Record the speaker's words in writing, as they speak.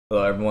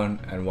Hello everyone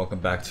and welcome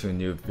back to a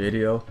new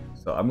video.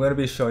 So I'm going to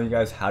be showing you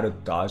guys how to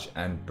dodge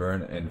and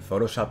burn in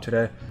Photoshop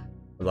today.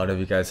 A lot of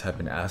you guys have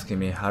been asking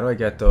me how do I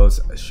get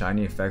those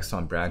shiny effects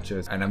on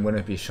branches, and I'm going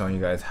to be showing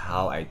you guys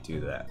how I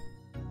do that.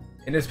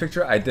 In this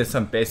picture I did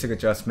some basic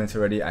adjustments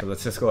already, so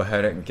let's just go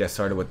ahead and get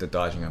started with the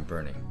dodging and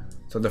burning.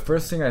 So the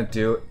first thing I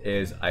do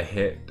is I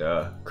hit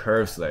the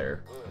curves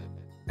layer.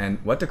 And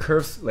what the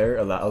curves layer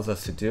allows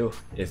us to do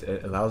is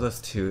it allows us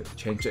to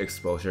change the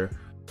exposure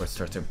for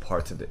certain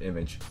parts of the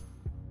image.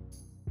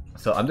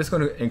 So I'm just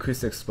going to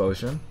increase the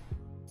exposure,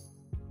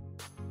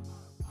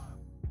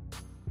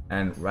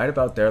 and right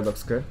about there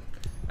looks good.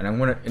 And I'm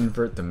going to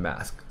invert the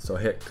mask. So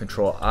hit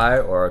Control I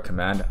or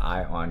Command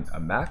I on a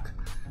Mac.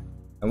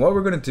 And what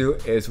we're going to do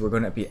is we're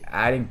going to be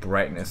adding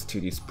brightness to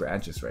these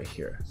branches right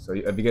here. So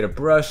if you get a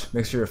brush,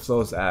 make sure your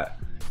flow's at,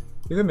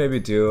 you can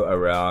maybe do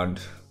around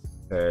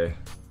say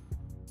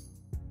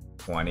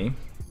 20,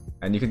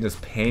 and you can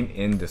just paint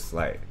in this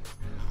light.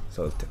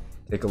 So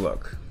take a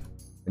look.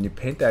 When you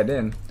paint that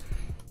in,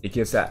 it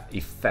gives that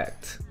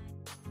effect.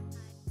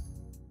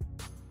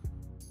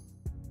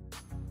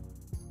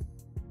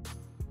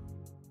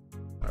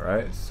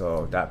 Alright,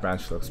 so that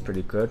branch looks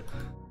pretty good.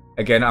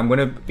 Again, I'm going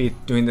to be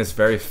doing this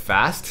very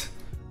fast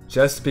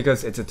just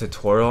because it's a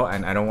tutorial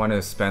and I don't want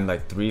to spend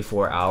like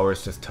 3-4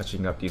 hours just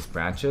touching up these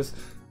branches.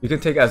 You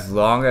can take as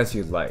long as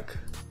you'd like.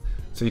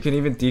 So you can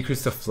even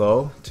decrease the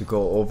flow to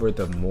go over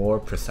the more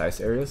precise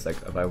areas. Like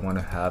if I want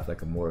to have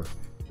like a more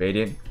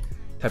gradient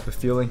type of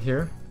feeling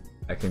here,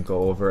 I can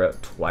go over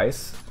it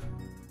twice.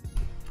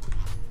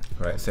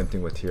 Right, same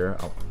thing with here.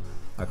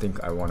 I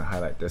think I want to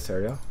highlight this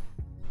area.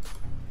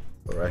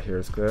 So right here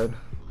is good.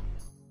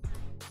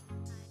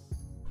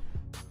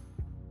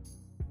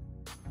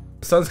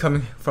 The sun's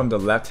coming from the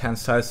left hand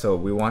side, so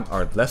we want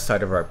our left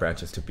side of our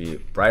branches to be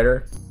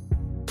brighter.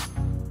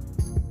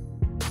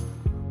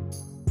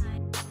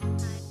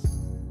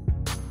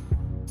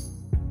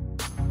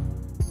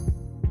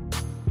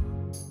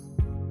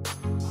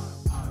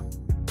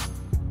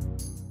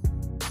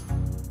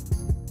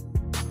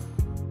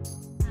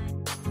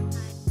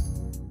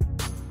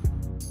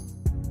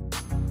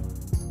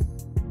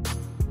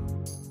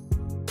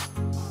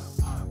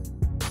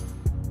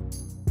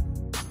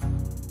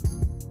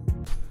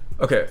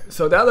 Okay,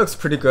 so that looks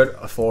pretty good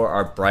for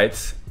our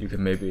brights. You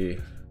can maybe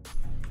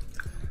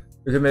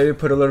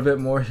put a little bit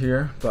more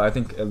here, but I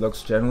think it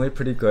looks generally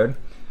pretty good.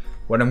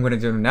 What I'm going to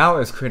do now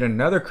is create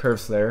another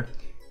curves layer.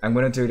 I'm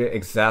going to do the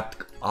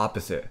exact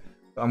opposite.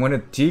 So I'm going to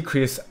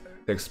decrease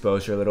the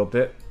exposure a little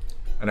bit,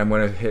 and I'm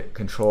going to hit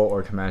Control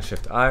or Command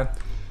Shift I. And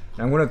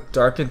I'm going to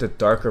darken the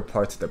darker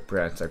parts of the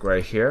branch, like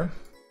right here.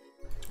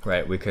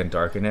 Right, we can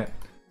darken it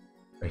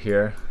right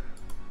here.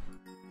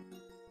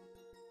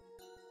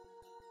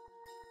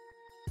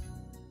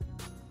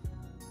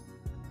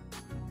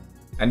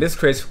 And this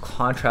creates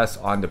contrast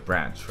on the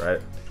branch,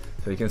 right?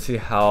 So you can see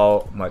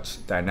how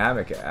much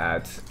dynamic it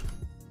adds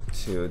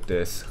to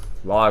this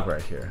log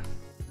right here.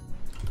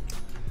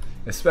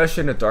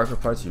 Especially in the darker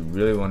parts, you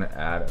really want to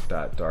add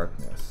that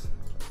darkness.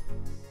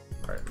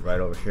 All right, right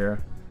over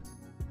here.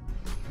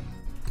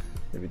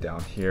 Maybe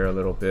down here a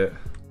little bit.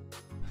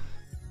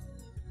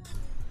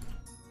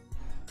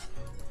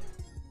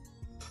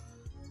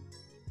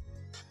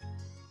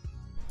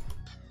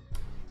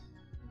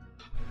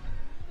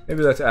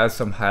 Maybe let's add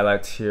some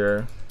highlights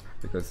here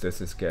because this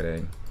is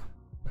getting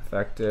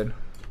affected.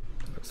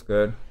 Looks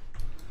good.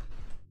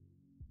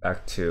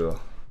 Back to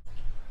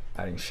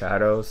adding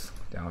shadows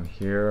down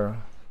here.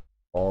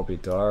 All be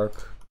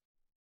dark.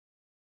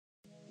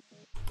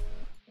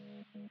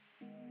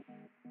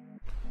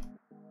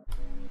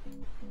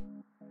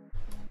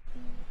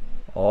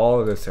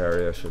 All of this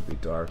area should be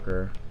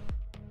darker.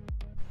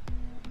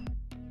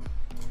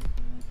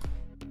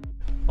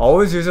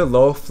 Always use a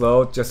low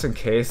flow just in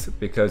case,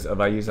 because if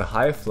I use a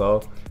high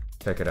flow,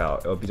 check it out,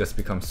 it'll just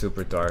become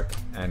super dark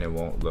and it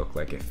won't look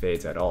like it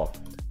fades at all.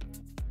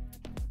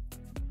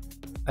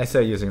 I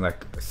say using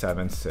like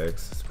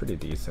 7.6, it's pretty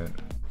decent.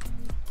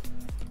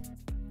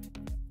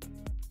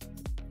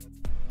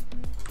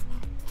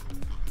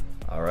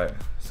 Alright,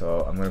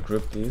 so I'm going to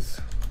group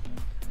these.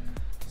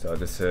 So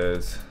this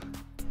is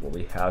what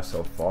we have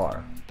so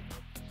far.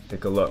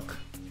 Take a look.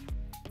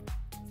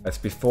 That's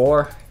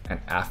before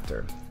and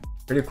after.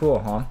 Pretty cool,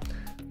 huh?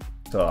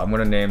 So I'm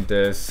gonna name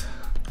this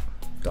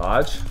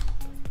dodge.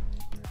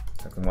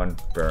 Second one,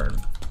 burn.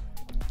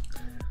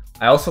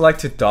 I also like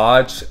to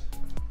dodge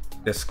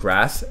this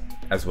grass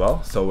as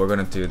well, so we're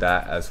gonna do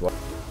that as well.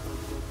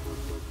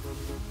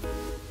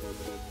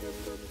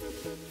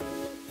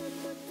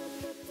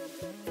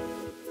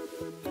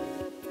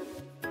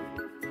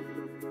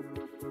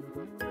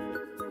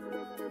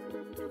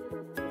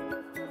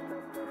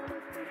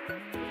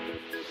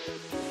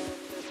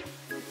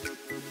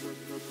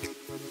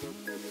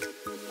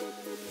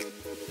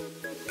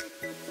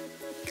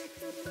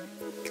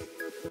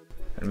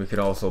 And we can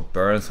also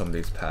burn some of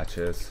these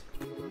patches.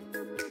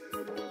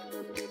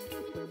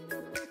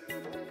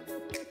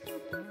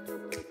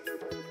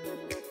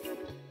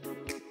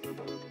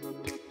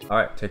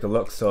 Alright, take a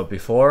look. So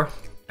before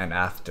and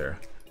after.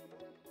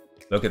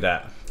 Look at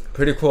that.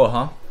 Pretty cool,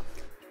 huh?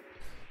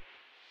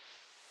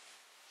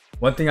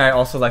 One thing I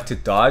also like to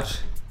dodge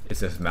is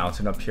this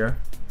mountain up here.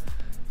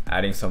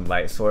 Adding some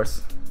light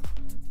source.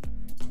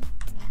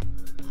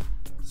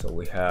 So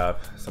we have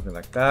something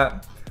like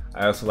that.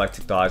 I also like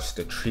to dodge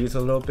the trees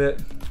a little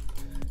bit.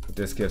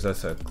 This gives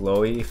us a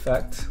glowy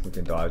effect. We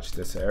can dodge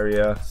this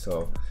area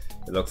so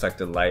it looks like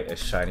the light is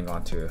shining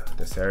onto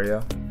this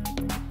area.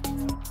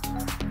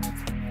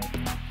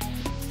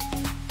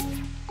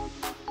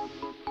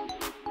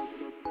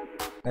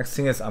 Next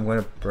thing is I'm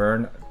going to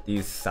burn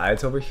these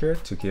sides over here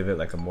to give it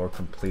like a more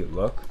complete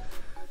look.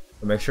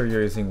 So make sure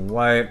you're using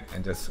white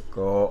and just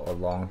go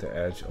along the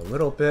edge a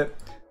little bit.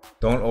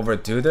 Don't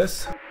overdo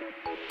this.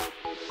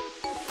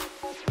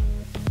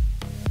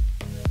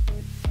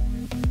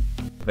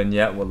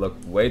 Vignette will look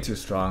way too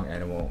strong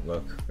and it won't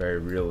look very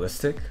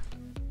realistic.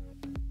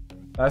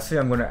 Lastly,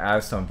 I'm going to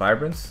add some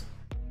vibrance.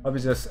 Probably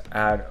just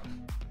add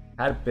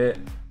a bit,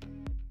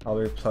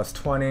 probably plus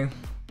 20.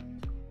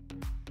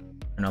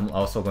 And I'm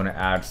also going to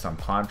add some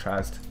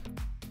contrast,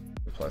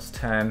 plus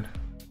 10.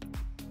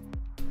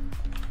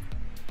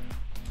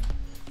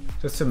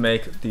 Just to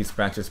make these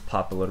branches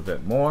pop a little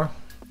bit more.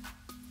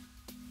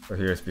 So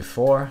here's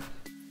before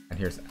and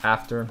here's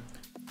after.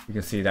 You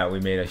can see that we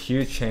made a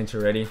huge change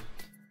already.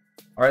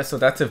 Alright, so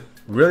that's a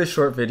really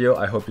short video.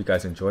 I hope you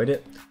guys enjoyed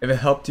it. If it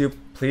helped you,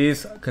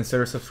 please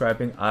consider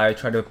subscribing. I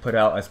try to put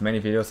out as many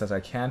videos as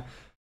I can.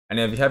 And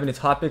if you have any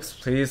topics,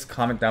 please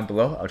comment down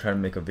below. I'll try to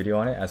make a video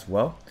on it as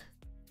well.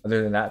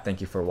 Other than that,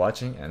 thank you for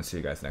watching and see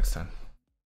you guys next time.